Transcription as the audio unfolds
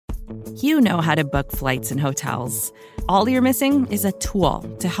You know how to book flights and hotels. All you're missing is a tool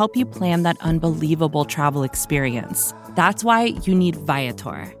to help you plan that unbelievable travel experience. That's why you need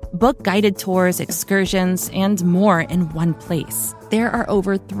Viator. Book guided tours, excursions, and more in one place. There are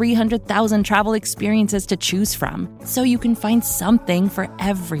over 300,000 travel experiences to choose from, so you can find something for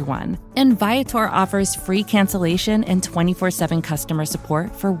everyone. And Viator offers free cancellation and 24/7 customer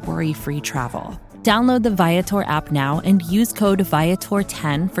support for worry-free travel. Download the Viator app now and use code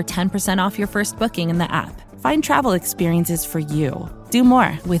Viator10 for 10% off your first booking in the app. Find travel experiences for you. Do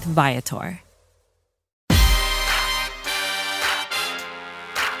more with Viator.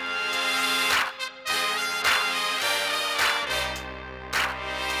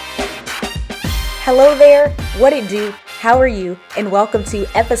 Hello there, what it do? How are you? And welcome to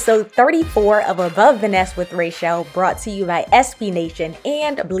episode 34 of Above the Nest with Rachel, brought to you by SB Nation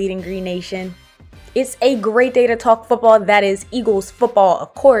and Bleeding Green Nation. It's a great day to talk football, that is Eagles football,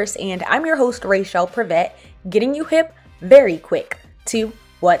 of course, and I'm your host, Rachel Prevet, getting you hip very quick to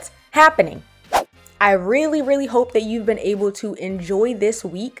what's happening. I really hope that you've been able to enjoy this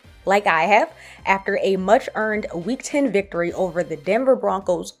week like I have, after a much-earned Week 10 victory over the Denver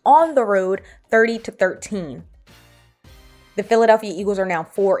Broncos on the road, 30-13. The Philadelphia Eagles are now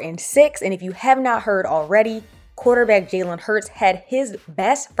 4-6, and if you have not heard already, quarterback Jalen Hurts had his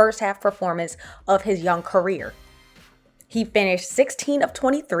best first-half performance of his young career. He finished 16 of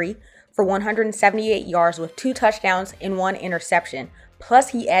 23 for 178 yards with 2 touchdowns and 1 interception, plus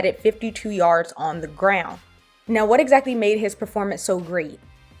he added 52 yards on the ground. Now, what exactly made his performance so great?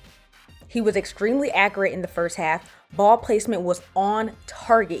 He was extremely accurate in the first half. Ball placement was on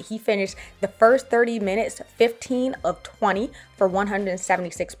target. He finished the first 30 minutes 15 of 20 for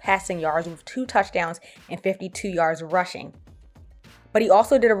 176 passing yards with 2 touchdowns and 52 yards rushing. But he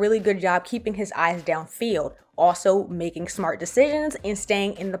also did a really good job keeping his eyes downfield, also making smart decisions and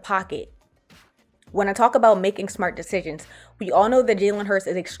staying in the pocket. When I talk about making smart decisions, we all know that Jalen Hurts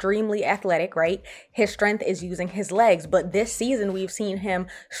is extremely athletic, right? His strength is using his legs, but this season we've seen him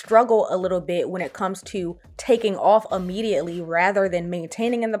struggle a little bit when it comes to taking off immediately rather than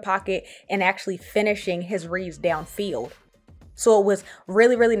maintaining in the pocket and actually finishing his reads downfield. So it was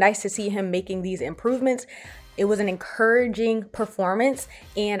really nice to see him making these improvements. It was an encouraging performance,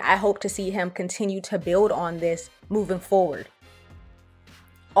 and I hope to see him continue to build on this moving forward.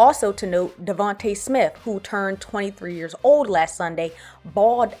 Also to note, Devontae Smith, who turned 23 years old last Sunday,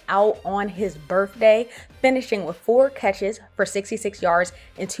 balled out on his birthday, finishing with 4 catches for 66 yards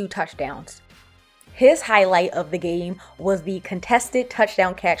and 2 touchdowns. His highlight of the game was the contested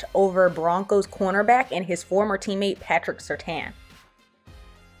touchdown catch over Broncos cornerback and his former teammate Patrick Surtain.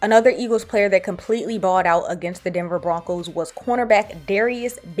 Another Eagles player that completely balled out against the Denver Broncos was cornerback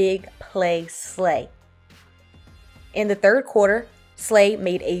Darius Big Play Slay. In the third quarter, Slay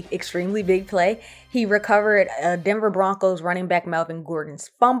made an extremely big play. He recovered Denver Broncos running back Melvin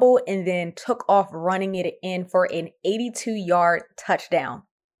Gordon's fumble and then took off running it in for an 82-yard touchdown.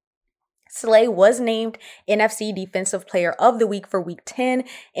 Slay was named NFC Defensive Player of the Week for Week 10,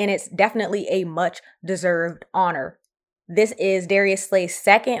 and it's definitely a much-deserved honor. This is Darius Slay's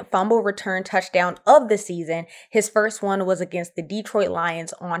second fumble return touchdown of the season. His first one was against the Detroit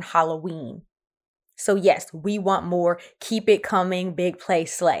Lions on Halloween. So yes, we want more. Keep it coming, Big Play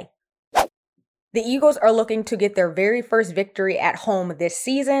Slay. The Eagles are looking to get their very first victory at home this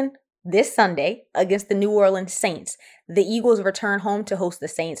season, this Sunday, against the New Orleans Saints. The Eagles return home to host the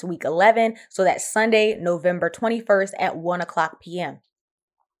Saints Week 11, so that's Sunday, November 21st at 1 o'clock p.m.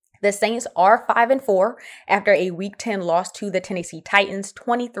 The Saints are 5-4 after a Week 10 loss to the Tennessee Titans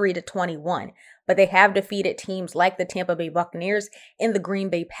 23-21, but they have defeated teams like the Tampa Bay Buccaneers and the Green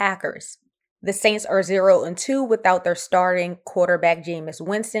Bay Packers. The Saints are 0-2 without their starting quarterback Jameis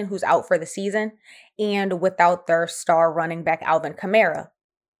Winston, who's out for the season, and without their star running back Alvin Kamara,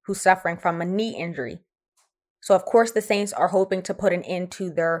 who's suffering from a knee injury. So of course the Saints are hoping to put an end to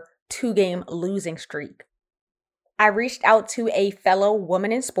their 2-game losing streak. I reached out to a fellow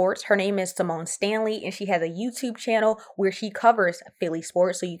woman in sports. Her name is Simone Stanley, and she has a YouTube channel where she covers Philly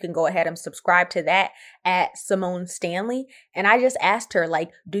sports. So you can go ahead and subscribe to that at Simone Stanley. And I just asked her,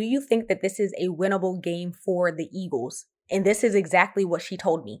 do you think that this is a winnable game for the Eagles? And this is exactly what she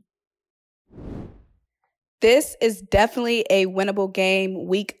told me. This is definitely a winnable game,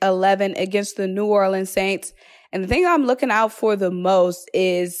 Week 11 against the New Orleans Saints. And the thing I'm looking out for the most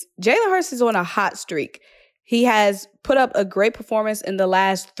is Jalen Hurts is on a hot streak. He has put up a great performance in the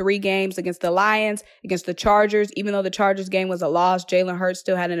last 3 games against the Lions, against the Chargers. Even though the Chargers game was a loss, Jalen Hurts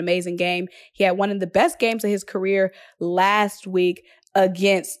still had an amazing game. He had one of the best games of his career last week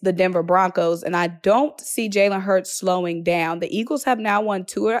against the Denver Broncos, and I don't see Jalen Hurts slowing down. The Eagles have now won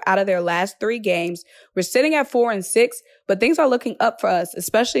 2 out of their last 3 games. We're sitting at 4-6, but things are looking up for us,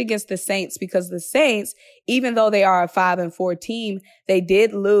 especially against the Saints, because the Saints, even though they are a 5-4 team, they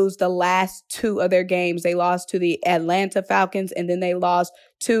did lose the last 2 of their games. They lost to the Atlanta Falcons, and then they lost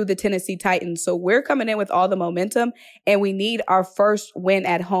to the Tennessee Titans. So we're coming in with all the momentum, and we need our first win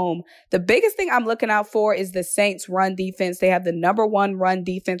at home. The biggest thing I'm looking out for is the Saints run defense. They have the number 1 run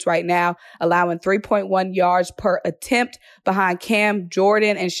defense right now, allowing 3.1 yards per attempt behind Cam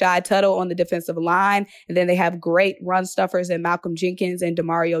Jordan and Shy Tuttle on the defensive line. And then they have great run stuffers in Malcolm Jenkins and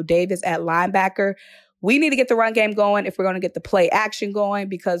Demario Davis at linebacker. We need to get the run game going if we're going to get the play action going,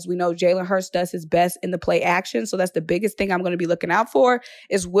 because we know Jalen Hurts does his best in the play action. So that's the biggest thing I'm going to be looking out for,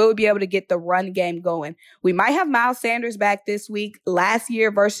 is will we be able to get the run game going? We might have Miles Sanders back this week. Last year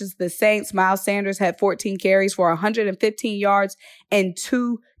versus the Saints, Miles Sanders had 14 carries for 115 yards and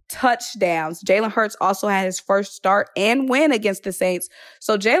 2 touchdowns. Jalen Hurts also had his first start and win against the Saints.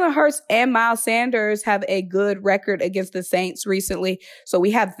 So Jalen Hurts and Miles Sanders have a good record against the Saints recently. So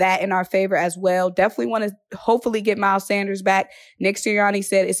we have that in our favor as well. Definitely want to hopefully get Miles Sanders back. Nick Sirianni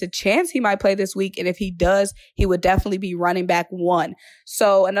said it's a chance he might play this week. And if he does, he would definitely be running back 1.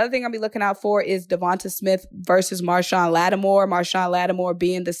 So another thing I'll be looking out for is Devonta Smith versus Marshawn Lattimore. Marshawn Lattimore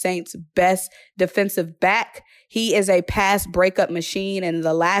being the Saints' best defensive back. He is a pass breakup machine. And in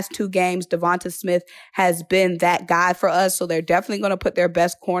the last 2 games, Devonta Smith has been that guy for us. So they're definitely going to put their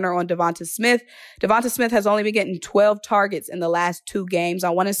best corner on Devonta Smith. Devonta Smith has only been getting 12 targets in the last 2 games. I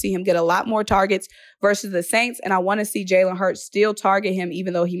want to see him get a lot more targets versus the Saints. And I want to see Jalen Hurts still target him,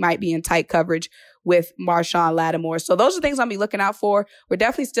 even though he might be in tight coverage with Marshawn Lattimore. So those are things I'll be looking out for. We're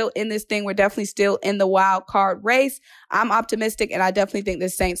definitely still in this thing. We're definitely still in the wild card race. I'm optimistic, and I definitely think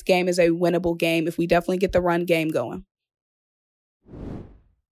this Saints game is a winnable game if we definitely get the run game going.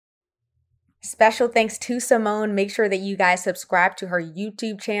 Special thanks to Simone. Make sure that you guys subscribe to her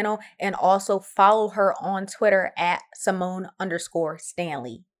YouTube channel and also follow her on Twitter at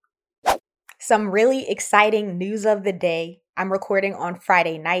Simone_Stanley. Some really exciting news of the day. I'm recording on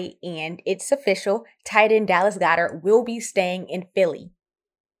Friday night, and it's official. Tight end Dallas Goedert will be staying in Philly.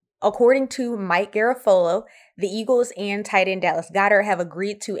 According to Mike Garafolo, the Eagles and tight end Dallas Goedert have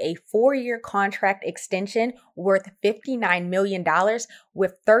agreed to a 4-year contract extension worth $59 million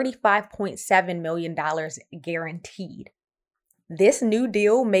with $35.7 million guaranteed. This new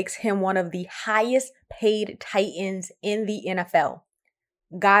deal makes him one of the highest paid tight ends in the NFL.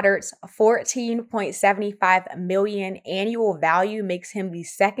 Goddard's $14.75 million annual value makes him the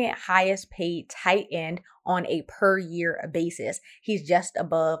second highest paid tight end on a per year basis. He's just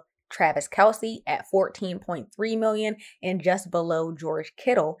above Travis Kelce at $14.3 million and just below George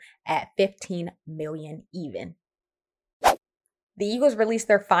Kittle at $15 million even. The Eagles released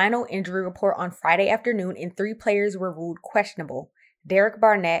their final injury report on Friday afternoon, and 3 players were ruled questionable: Derek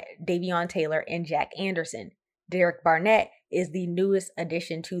Barnett, Davion Taylor, and Jack Anderson. Derek Barnett is the newest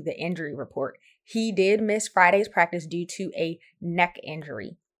addition to the injury report. He did miss Friday's practice due to a neck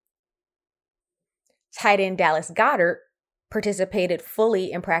injury. Tight end Dallas Goedert participated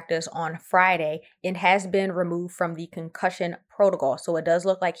fully in practice on Friday and has been removed from the concussion protocol. So it does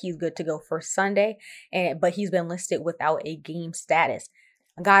look like he's good to go for Sunday, but he's been listed without a game status.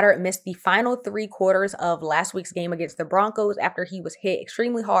 Goddard missed the final 3 quarters of last week's game against the Broncos after he was hit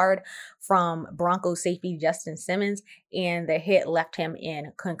extremely hard from Broncos safety Justin Simmons, and the hit left him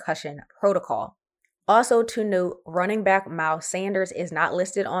in concussion protocol. Also to note, running back Miles Sanders is not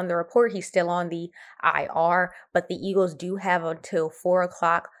listed on the report. He's still on the IR, but the Eagles do have until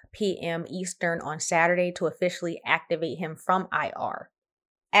 4:00 p.m. Eastern on Saturday to officially activate him from IR.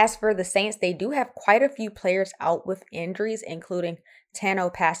 As for the Saints, they do have quite a few players out with injuries, including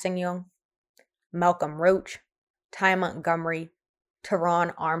Tanoh Kpassagnon, Malcolm Roach, Ty Montgomery,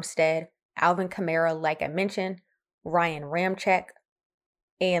 Teron Armstead, Alvin Kamara, like I mentioned, Ryan Ramczyk,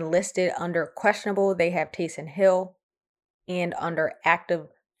 and listed under questionable, they have Taysom Hill, and under active,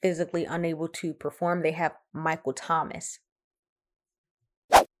 physically unable to perform, they have Michael Thomas.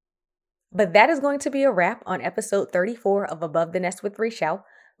 But that is going to be a wrap on episode 34 of Above the Nest with Rachel.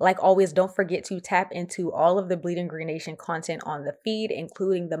 Like always, don't forget to tap into all of the Bleeding Green Nation content on the feed,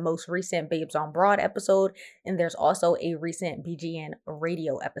 including the most recent Babes on Broad episode, and there's also a recent BGN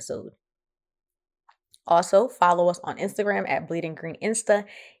radio episode. Also, follow us on Instagram at Bleeding Green Insta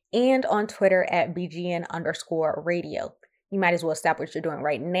and on Twitter at BGN_radio. You might as well stop what you're doing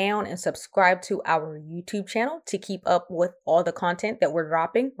right now and subscribe to our YouTube channel to keep up with all the content that we're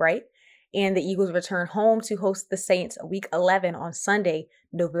dropping, right? And the Eagles return home to host the Saints Week 11 on Sunday,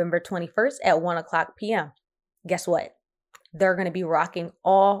 November 21st at 1:00 p.m. Guess what? They're going to be rocking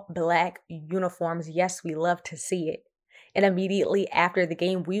all black uniforms. Yes, we love to see it. And immediately after the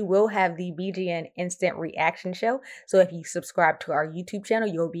game, we will have the BGN Instant Reaction Show. So if you subscribe to our YouTube channel,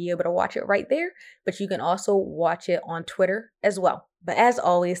 you'll be able to watch it right there. But you can also watch it on Twitter as well. But as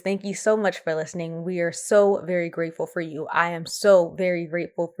always, thank you so much for listening. We are so very grateful for you. I am so very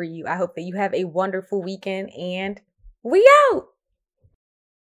grateful for you. I hope that you have a wonderful weekend, and we out!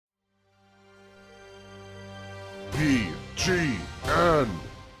 BGN.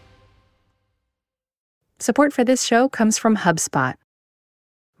 Support for this show comes from HubSpot.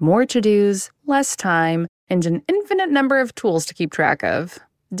 More to-dos, less time, and an infinite number of tools to keep track of.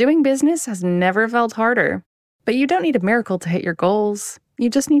 Doing business has never felt harder. But you don't need a miracle to hit your goals.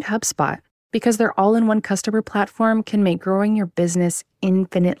 You just need HubSpot, because their all-in-one customer platform can make growing your business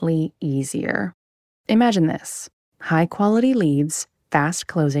infinitely easier. Imagine this: high-quality leads, fast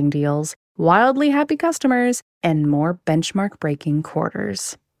closing deals, wildly happy customers, and more benchmark-breaking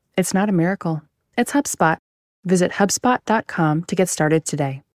quarters. It's not a miracle. It's HubSpot. Visit HubSpot.com to get started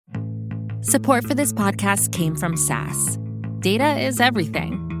today. Support for this podcast came from SAS. Data is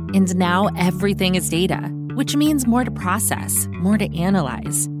everything, and now everything is data, which means more to process, more to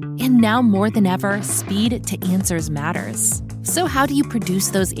analyze. And now more than ever, speed to answers matters. So how do you produce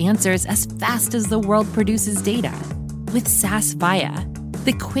those answers as fast as the world produces data? With SAS Viya,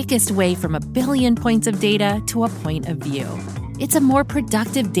 the quickest way from a billion points of data to a point of view. It's a more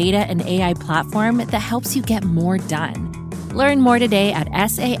productive data and AI platform that helps you get more done. Learn more today at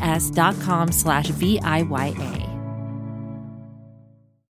sas.com/VIYA.